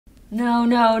No,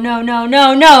 no, no, no,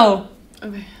 no, no.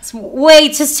 Okay. It's way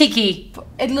too sticky.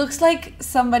 It looks like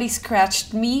somebody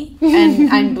scratched me and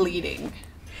I'm bleeding.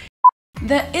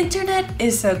 The internet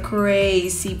is a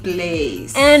crazy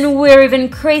place. And we're even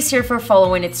crazier for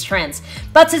following its trends.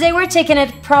 But today we're taking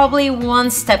it probably one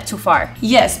step too far.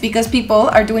 Yes, because people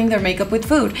are doing their makeup with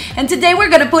food. And today we're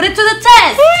gonna put it to the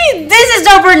test! Hey, this is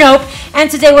Dope or Nope. And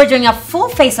today we're doing a full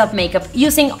face-up makeup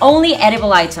using only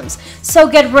edible items. So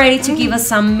get ready to give us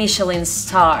some Michelin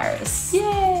stars.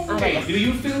 Yay! Okay, do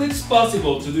you feel it's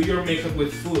possible to do your makeup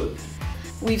with food?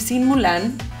 We've seen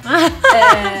Mulan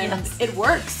and Yes. it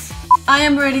works. I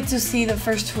am ready to see the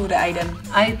first food item.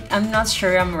 I'm not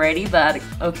sure I'm ready, but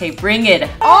okay, bring it.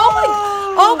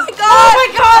 Oh my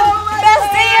god!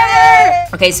 Best day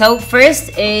ever! Okay, so first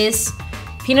is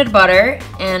peanut butter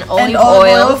and olive And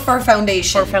oil for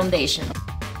foundation. for foundation.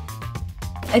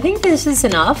 I think this is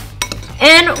enough.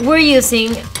 And we're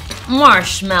using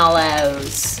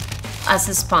marshmallows as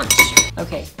a sponge.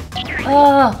 Okay.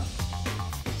 Oh.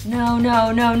 No,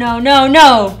 no, no, no, no,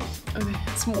 no. Okay.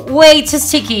 It's way too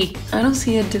sticky. I don't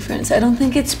see a difference. I don't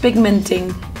think it's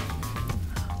pigmenting.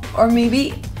 Or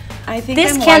maybe I think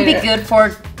This I'm can be whiter. good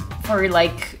for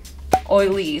like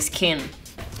oily skin.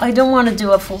 I don't want to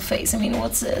do a full face. I mean,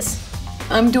 what's this?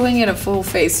 I'm doing it a full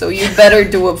face, so you better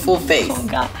do a full face. Oh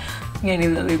god, I need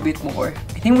a little bit more.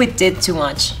 I think we did too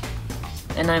much.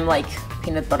 And I'm like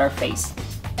peanut butter face.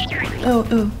 Oh,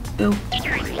 oh, oh,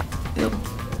 oh.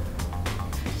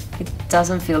 It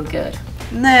doesn't feel good.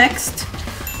 Next,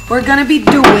 we're gonna be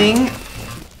doing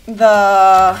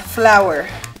the flour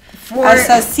as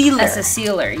a sealer. As a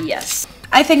sealer, yes.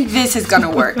 I think this is gonna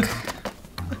work.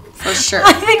 For sure.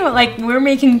 I think like we're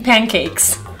making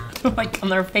pancakes. Like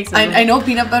on our faces. I know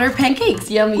peanut butter pancakes,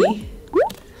 yummy.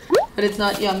 But it's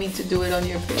not yummy to do it on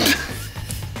your face.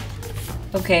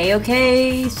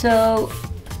 Okay, so...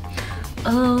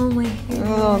 Oh my god.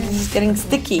 Oh, this is getting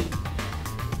sticky.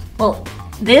 Well,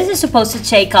 this is supposed to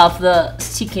take off the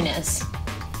stickiness.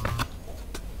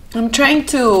 I'm trying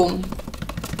to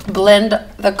blend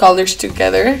the colors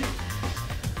together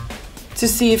to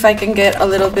see if I can get a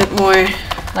little bit more.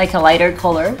 Like a lighter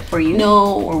color for you?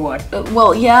 No. Or what?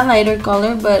 Well, yeah, lighter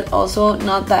color, but also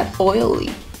not that oily.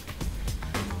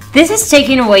 This is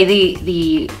taking away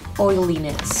the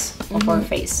oiliness of our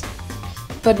face.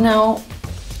 But now,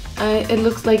 it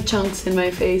looks like chunks in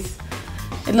my face.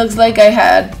 It looks like I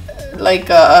had like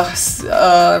a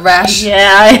rash.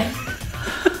 Yeah.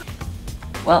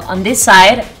 Well, on this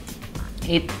side,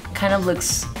 it kind of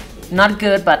looks not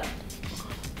good, but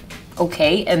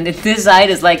okay. And this side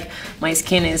is like my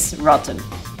skin is rotten,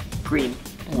 green.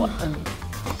 What?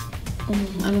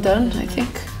 I'm done, I think.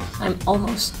 I'm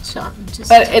almost done. Just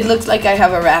But it looks like I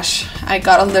have a rash. I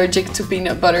got allergic to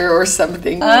peanut butter or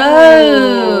something.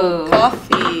 Oh.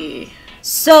 Coffee.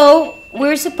 So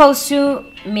we're supposed to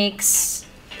mix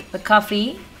the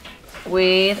coffee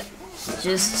with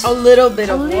just A little bit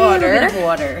of a little water. bit of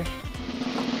water.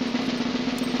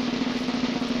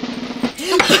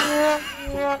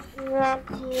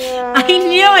 I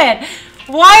knew it.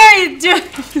 Why are you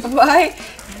doing?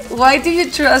 Why do you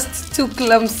trust two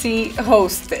clumsy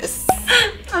hostess?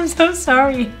 I'm so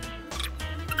sorry.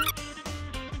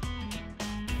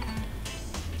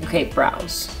 Okay,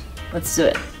 brows. Let's do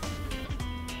it.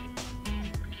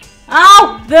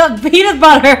 Ow! The peanut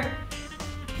butter!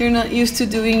 You're not used to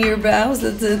doing your brows,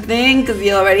 that's the thing, because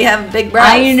you already have big brows.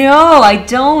 I know, I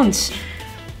don't.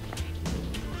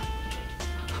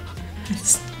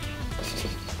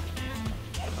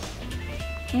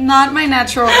 Not my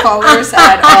natural colors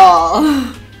at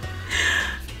all.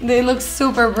 They look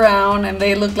super brown and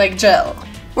they look like gel.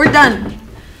 We're done.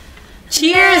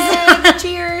 Cheers!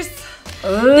 Cheers!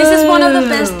 This is one of the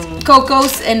best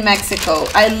cocos in Mexico.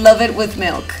 I love it with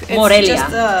milk. It's Morelia.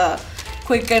 just a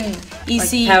quick and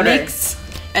easy Like powder. mix,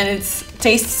 and it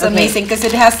tastes Okay. amazing because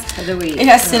it has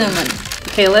cinnamon.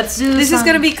 Okay, let's do This is some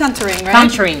gonna be contouring, right?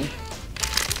 contouring.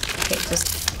 Okay,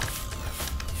 just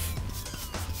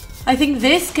I think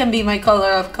this can be my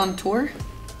color of contour.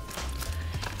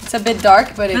 It's a bit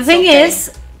dark, but it's the thing okay.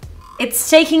 is, it's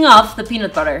taking off the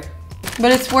peanut butter.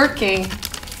 But it's working.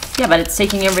 Yeah, but it's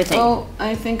taking everything. Oh,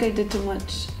 I think I did too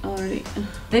much already.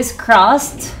 This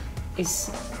crust is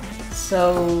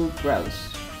so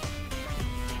gross.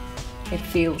 It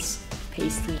feels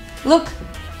pasty. Look,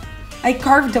 I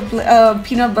carved a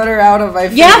peanut butter out of my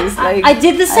face. Yeah, Like, I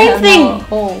did the same have thing. no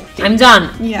hole. I'm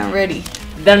done. Yeah, ready.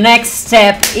 The next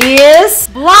step is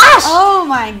blush. Oh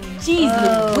my jeez,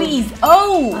 Louise.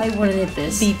 Oh, I wouldn't need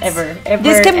this Beats. ever.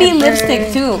 this can be ever.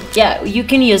 lipstick too. Yeah, you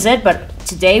can use it, but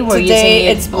today we're Today using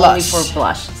it it's only blush. for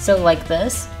blush. So like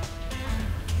this.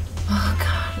 Oh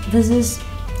god, This is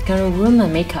gonna ruin my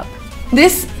makeup.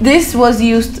 This was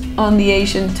used on the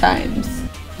ancient times.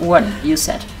 What you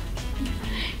said.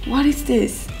 What is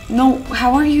this? No,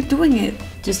 how are you doing it?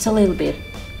 Just a little bit.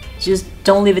 Just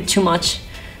don't leave it too much,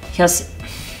 because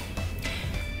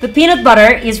the peanut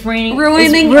butter is ruining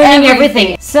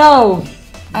everything. So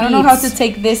I don't know how to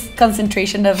take this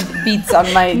concentration of beets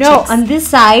on my no, cheeks. on this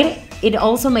side it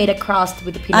also made a crust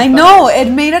with the peanut butter. I know, it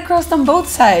made a crust on both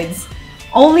sides.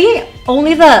 Only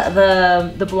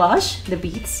the blush, the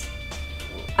beets.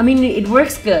 I mean, it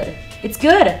works good. It's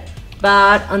good,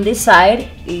 but on this side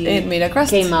It made a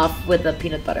crust. Came off with the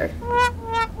peanut butter.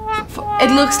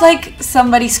 It looks like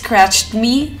somebody scratched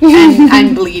me and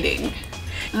I'm bleeding.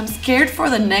 I'm scared for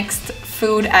the next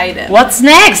food item. What's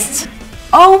next?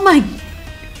 Oh my...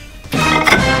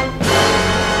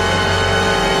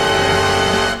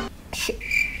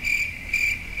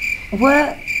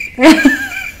 What?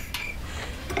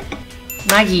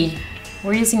 Maggi.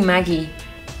 We're using Maggi.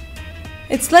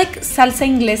 It's like salsa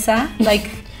inglesa, like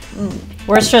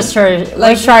Worcestershire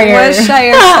sauce.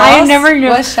 I never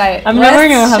knew. I've never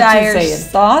knew how to say it.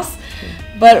 Sauce,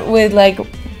 but with like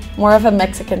more of a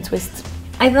Mexican twist.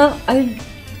 I don't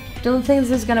think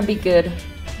this is gonna be good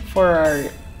for our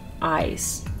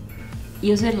eyes.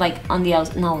 Use it like on the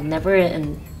outside. No, never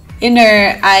in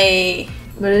inner eye.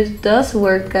 But it does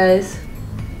work, guys.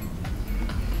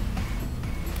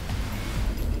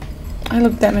 I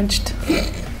look damaged.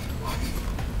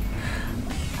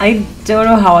 I don't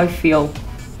know how I feel.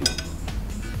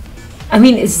 I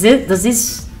mean, does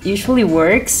this usually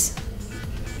works?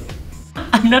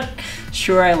 I'm not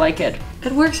sure I like it.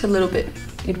 It works a little bit.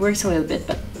 It works a little bit,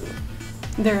 but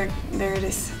there it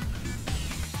is.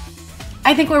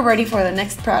 I think we're ready for the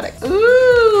next product.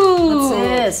 Ooh! What's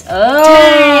this?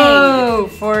 Oh,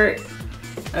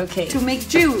 okay. To make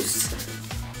juice.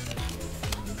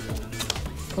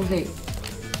 Okay.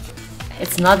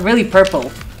 It's not really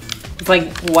purple. It's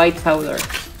like white powder.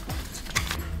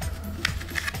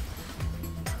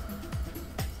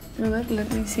 Let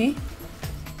me see.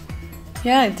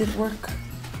 Yeah, it did work.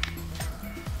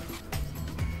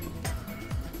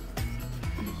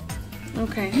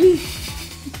 Okay.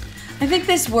 I think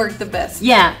this worked the best.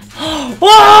 Yeah.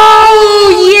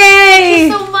 Whoa! Yay!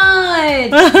 Thank you so much.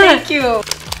 Thank you.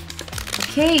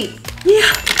 Okay.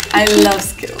 Yeah. I love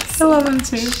Skittles. I love them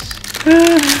too.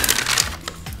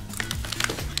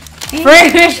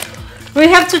 First, we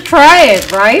have to try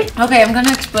it, right? Okay, I'm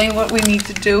gonna explain what we need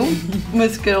to do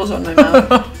with Skittles on my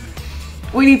mouth.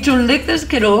 We need to lick the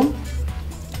Skittle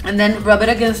and then rub it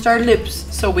against our lips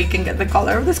so we can get the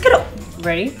color of the Skittle.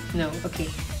 Ready? No. Okay.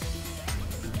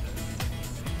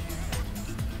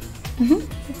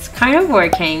 It's kind of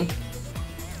working.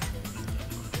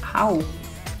 Ow.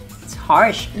 It's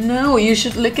harsh. No, you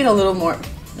should lick it a little more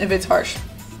if it's harsh.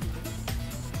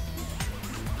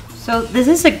 So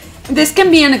this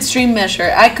can be an extreme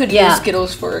measure. I could use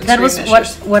Skittles for extreme measures. That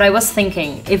was what I was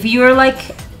thinking. If you're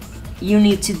like, you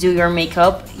need to do your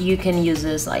makeup, you can use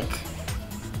this like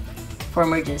for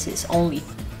emergencies only.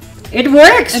 It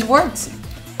works! It works.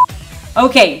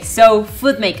 Okay, so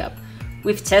food makeup.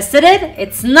 We've tested it.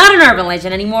 It's not an urban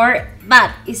legend anymore,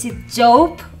 but is it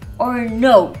dope or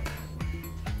nope?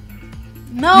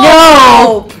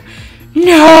 Nope!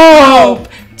 Nope!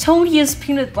 Don't use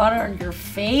peanut butter on your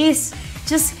face.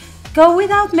 Just go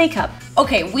without makeup.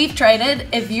 Okay, we've tried it.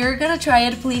 If you're gonna try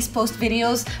it, please post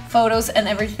videos, photos, and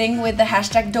everything with the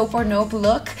hashtag dope or nope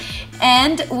look,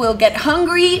 and we'll get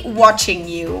hungry watching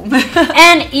you.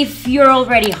 And if you're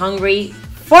already hungry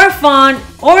for fun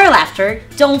or laughter,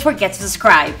 don't forget to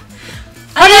subscribe.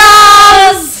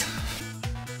 Adios!